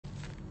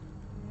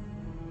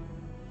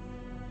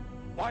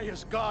Why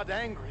is God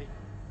angry?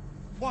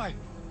 Why?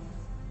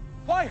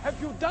 Why have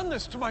you done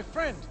this to my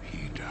friend?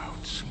 He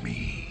doubts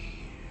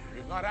me.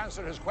 You've not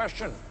answered his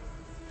question.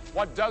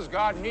 What does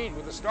God need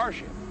with the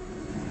starship?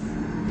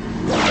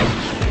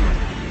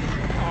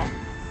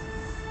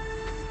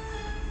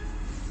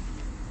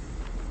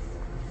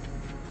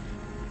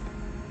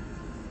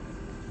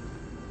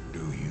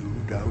 Do you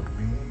doubt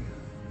me?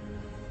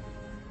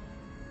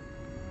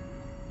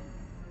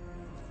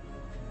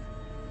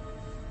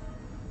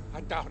 I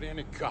doubt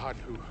any God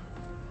who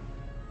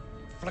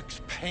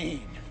inflicts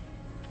pain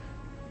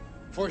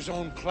for his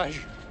own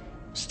pleasure.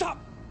 Stop!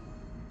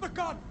 The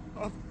God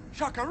of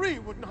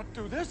Shakari would not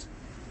do this.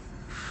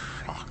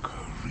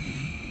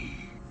 Shakari.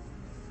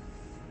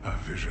 A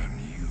vision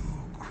you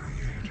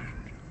created.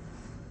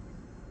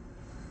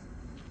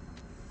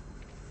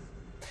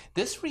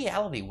 This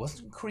reality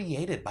wasn't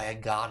created by a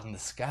God in the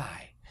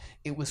sky.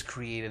 It was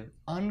created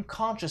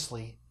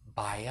unconsciously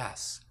by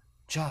us,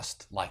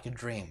 just like a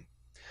dream.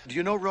 Do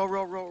you know Row,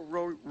 Row, Row,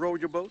 Row, Row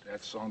Your Boat?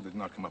 That song did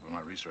not come up in my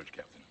research,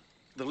 Captain.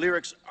 The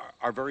lyrics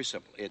are very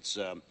simple. It's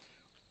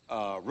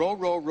row,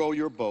 row, row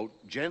your boat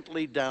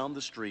gently down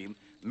the stream.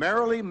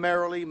 Merrily,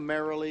 merrily,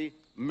 merrily,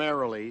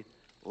 merrily,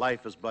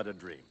 life is but a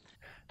dream.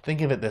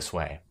 Think of it this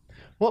way.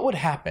 What would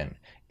happen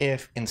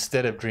if,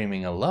 instead of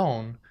dreaming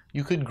alone,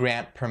 you could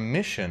grant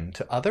permission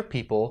to other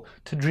people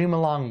to dream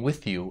along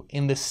with you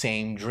in the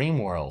same dream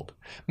world,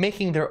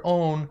 making their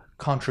own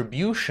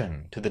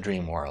contribution to the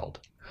dream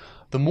world?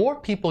 The more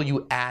people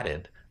you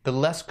added, the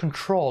less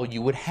control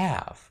you would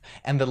have,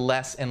 and the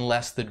less and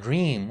less the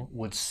dream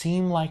would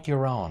seem like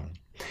your own.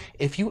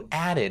 If you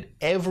added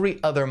every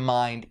other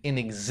mind in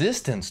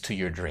existence to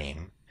your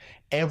dream,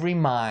 every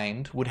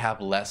mind would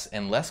have less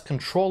and less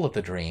control of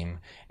the dream,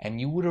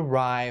 and you would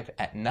arrive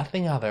at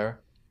nothing other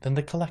than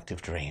the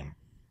collective dream,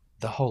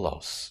 the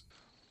holos.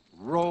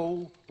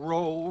 Row,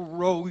 row,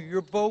 row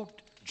your boat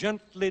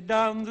gently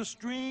down the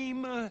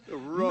stream.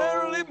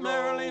 Merrily,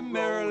 merrily,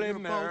 merrily,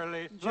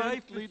 merrily,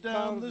 gently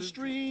down the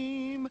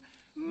stream.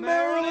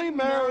 Merrily,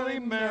 merrily,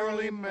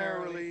 merrily,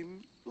 merrily,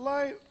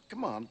 life.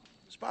 Come on,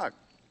 Spock.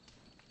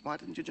 Why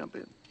didn't you jump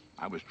in?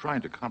 I was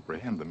trying to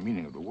comprehend the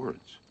meaning of the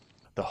words.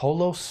 The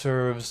holo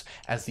serves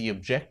as the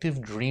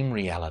objective dream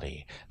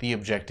reality, the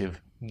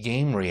objective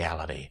game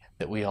reality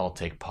that we all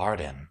take part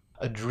in.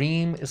 A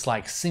dream is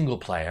like single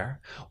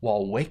player,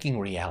 while waking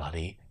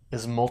reality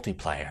is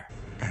multiplayer.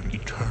 An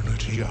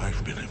eternity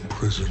I've been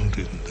imprisoned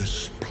in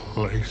this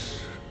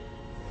place.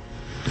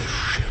 The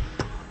ship.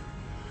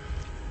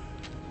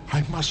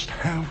 I must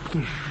have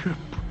the ship.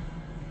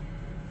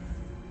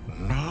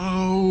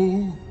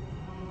 Now,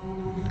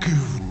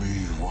 give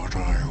me what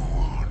I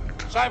want.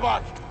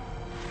 Cybot!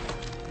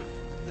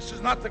 This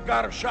is not the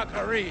god of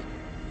Shakari.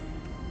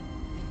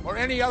 Or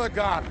any other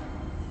god.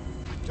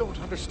 I don't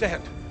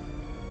understand.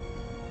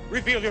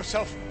 Reveal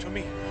yourself to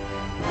me.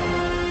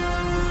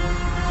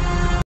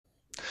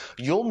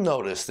 You'll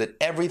notice that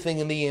everything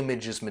in the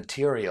image is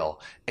material,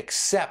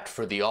 except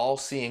for the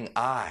all-seeing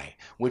eye,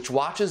 which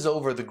watches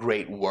over the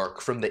great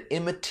work from the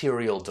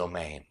immaterial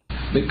domain.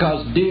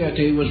 Because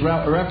deity was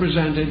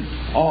represented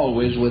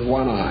always with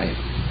one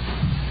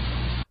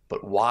eye.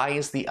 But why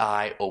is the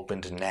eye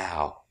opened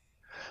now?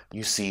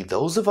 You see,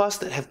 those of us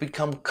that have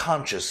become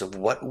conscious of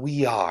what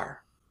we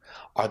are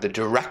the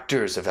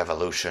directors of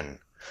evolution.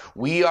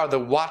 We are the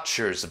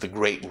watchers of the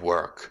great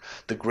work.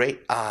 The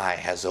great eye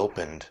has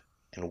opened,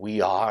 and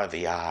we are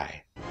the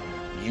eye.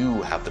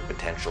 You have the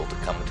potential to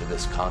come to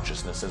this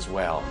consciousness as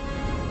well.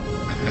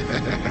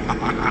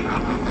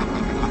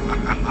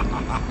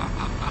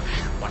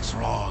 What's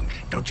wrong?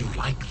 Don't you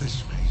like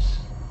this face?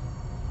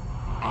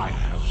 I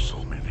have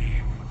so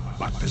many,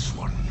 but this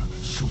one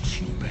suits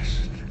you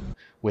best.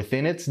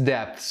 Within its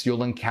depths,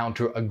 you'll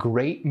encounter a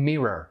great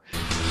mirror.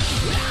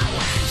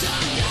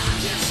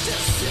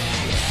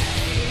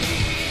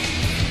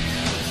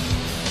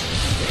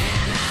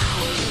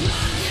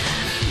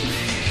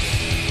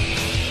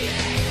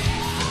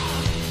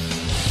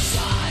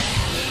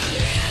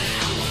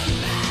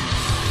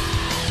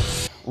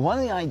 One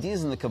of the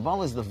ideas in the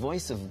Kabbalah is the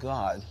voice of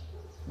God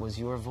was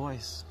your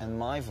voice and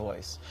my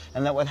voice.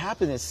 And that what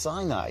happened at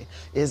Sinai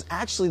is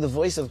actually the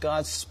voice of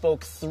God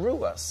spoke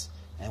through us,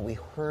 and we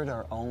heard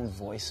our own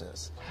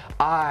voices.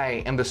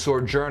 I am the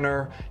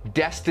sojourner,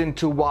 destined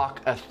to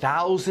walk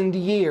 1,000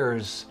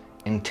 years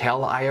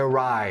until I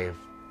arrive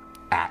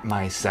at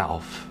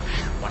myself.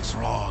 What's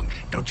wrong?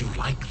 Don't you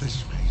like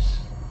this face?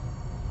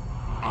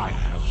 I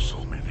have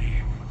so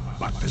many,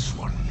 but this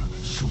one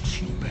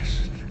suits you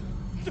best.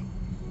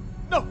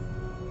 No!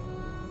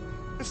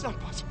 It's not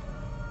possible.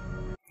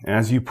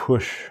 As you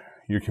push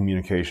your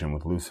communication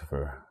with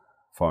Lucifer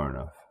far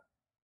enough,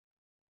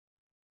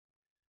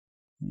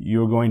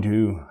 you're going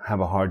to have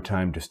a hard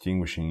time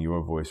distinguishing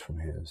your voice from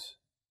his.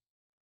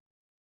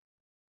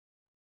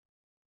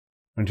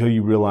 Until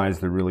you realize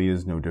there really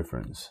is no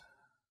difference.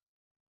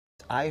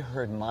 I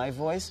heard my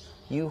voice,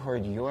 you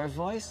heard your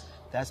voice.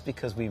 That's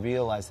because we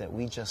realized that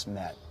we just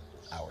met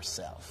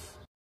ourselves.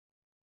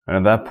 And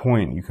at that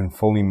point, you can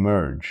fully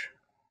merge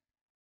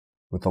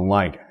with the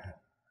light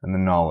and the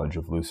knowledge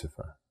of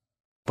Lucifer.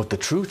 But the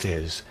truth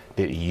is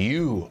that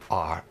you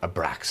are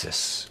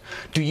Abraxas.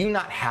 Do you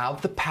not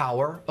have the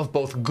power of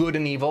both good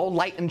and evil,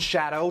 light and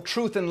shadow,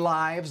 truth and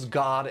lies,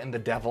 God and the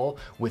devil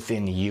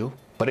within you?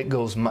 But it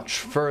goes much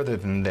further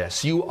than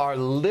this. You are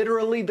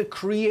literally the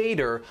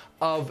creator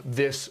of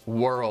this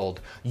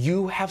world.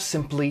 You have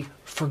simply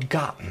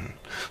forgotten.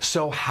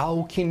 So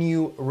how can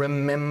you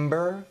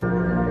remember?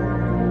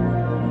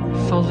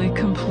 Fully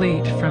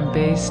complete from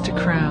base to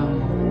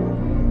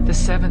crown, the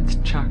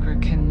seventh chakra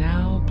can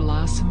now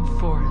blossom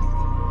forth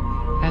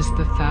as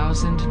the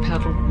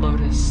 1,000-petaled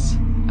lotus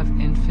of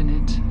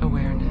infinite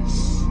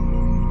awareness,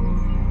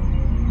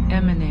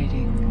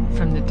 emanating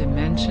from the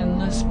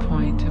dimensionless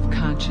point of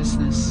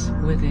consciousness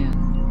within.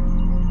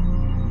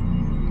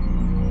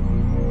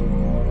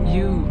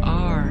 You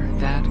are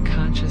that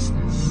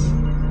consciousness,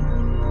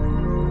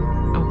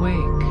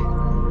 awake,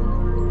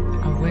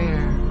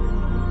 aware,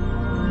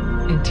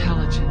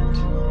 intelligent,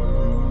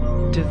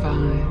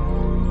 divine.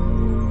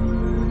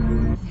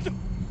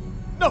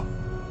 No!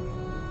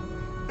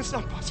 It's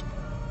not possible.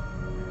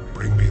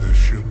 Bring me the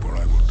ship or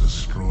I will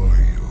destroy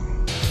you.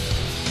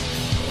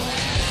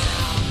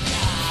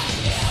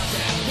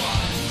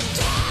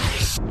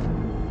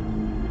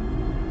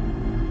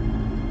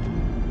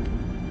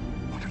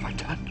 What have I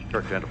done?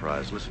 Kirk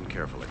Enterprise, listen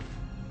carefully.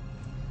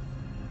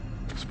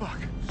 Spock.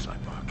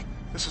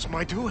 This is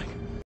my doing.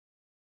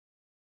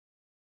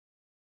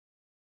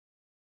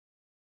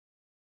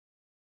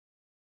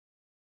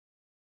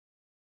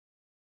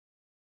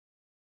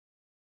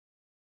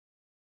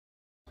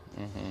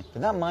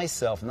 But not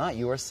myself, not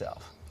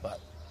yourself, but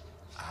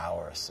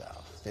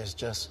ourself. There's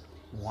just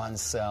one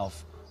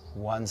self,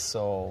 one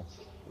soul,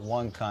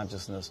 one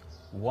consciousness,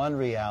 one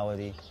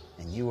reality,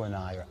 and you and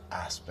I are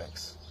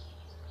aspects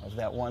of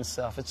that one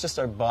self. It's just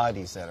our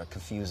bodies that are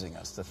confusing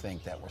us to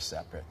think that we're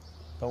separate,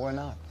 but we're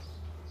not.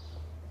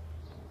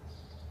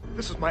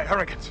 This is my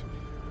arrogance,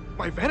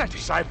 my vanity.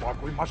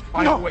 Cyborg, we must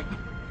find a way.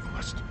 You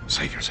must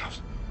save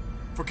yourselves.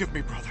 Forgive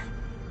me, brother.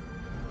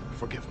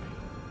 Forgive me.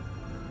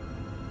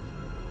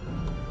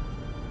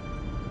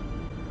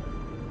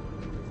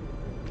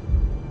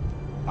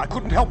 I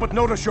couldn't help but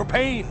notice your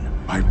pain.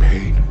 My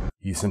pain.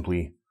 You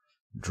simply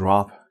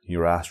drop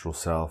your astral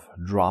self,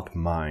 drop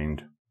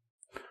mind,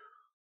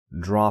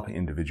 drop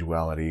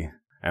individuality,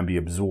 and be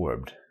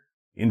absorbed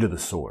into the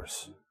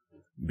source,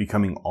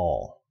 becoming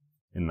all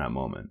in that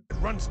moment. It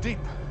runs deep.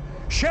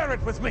 Share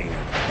it with me.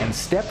 And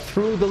step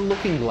through the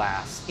looking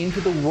glass into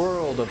the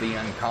world of the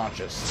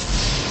unconscious.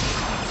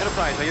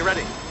 Enterprise, are you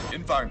ready?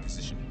 In firing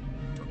position.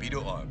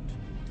 Torpedo armed.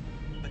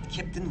 But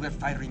Captain, we're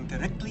firing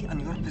directly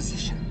on your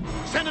position.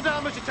 Send it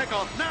down, Mr.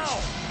 Takeoff,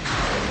 now!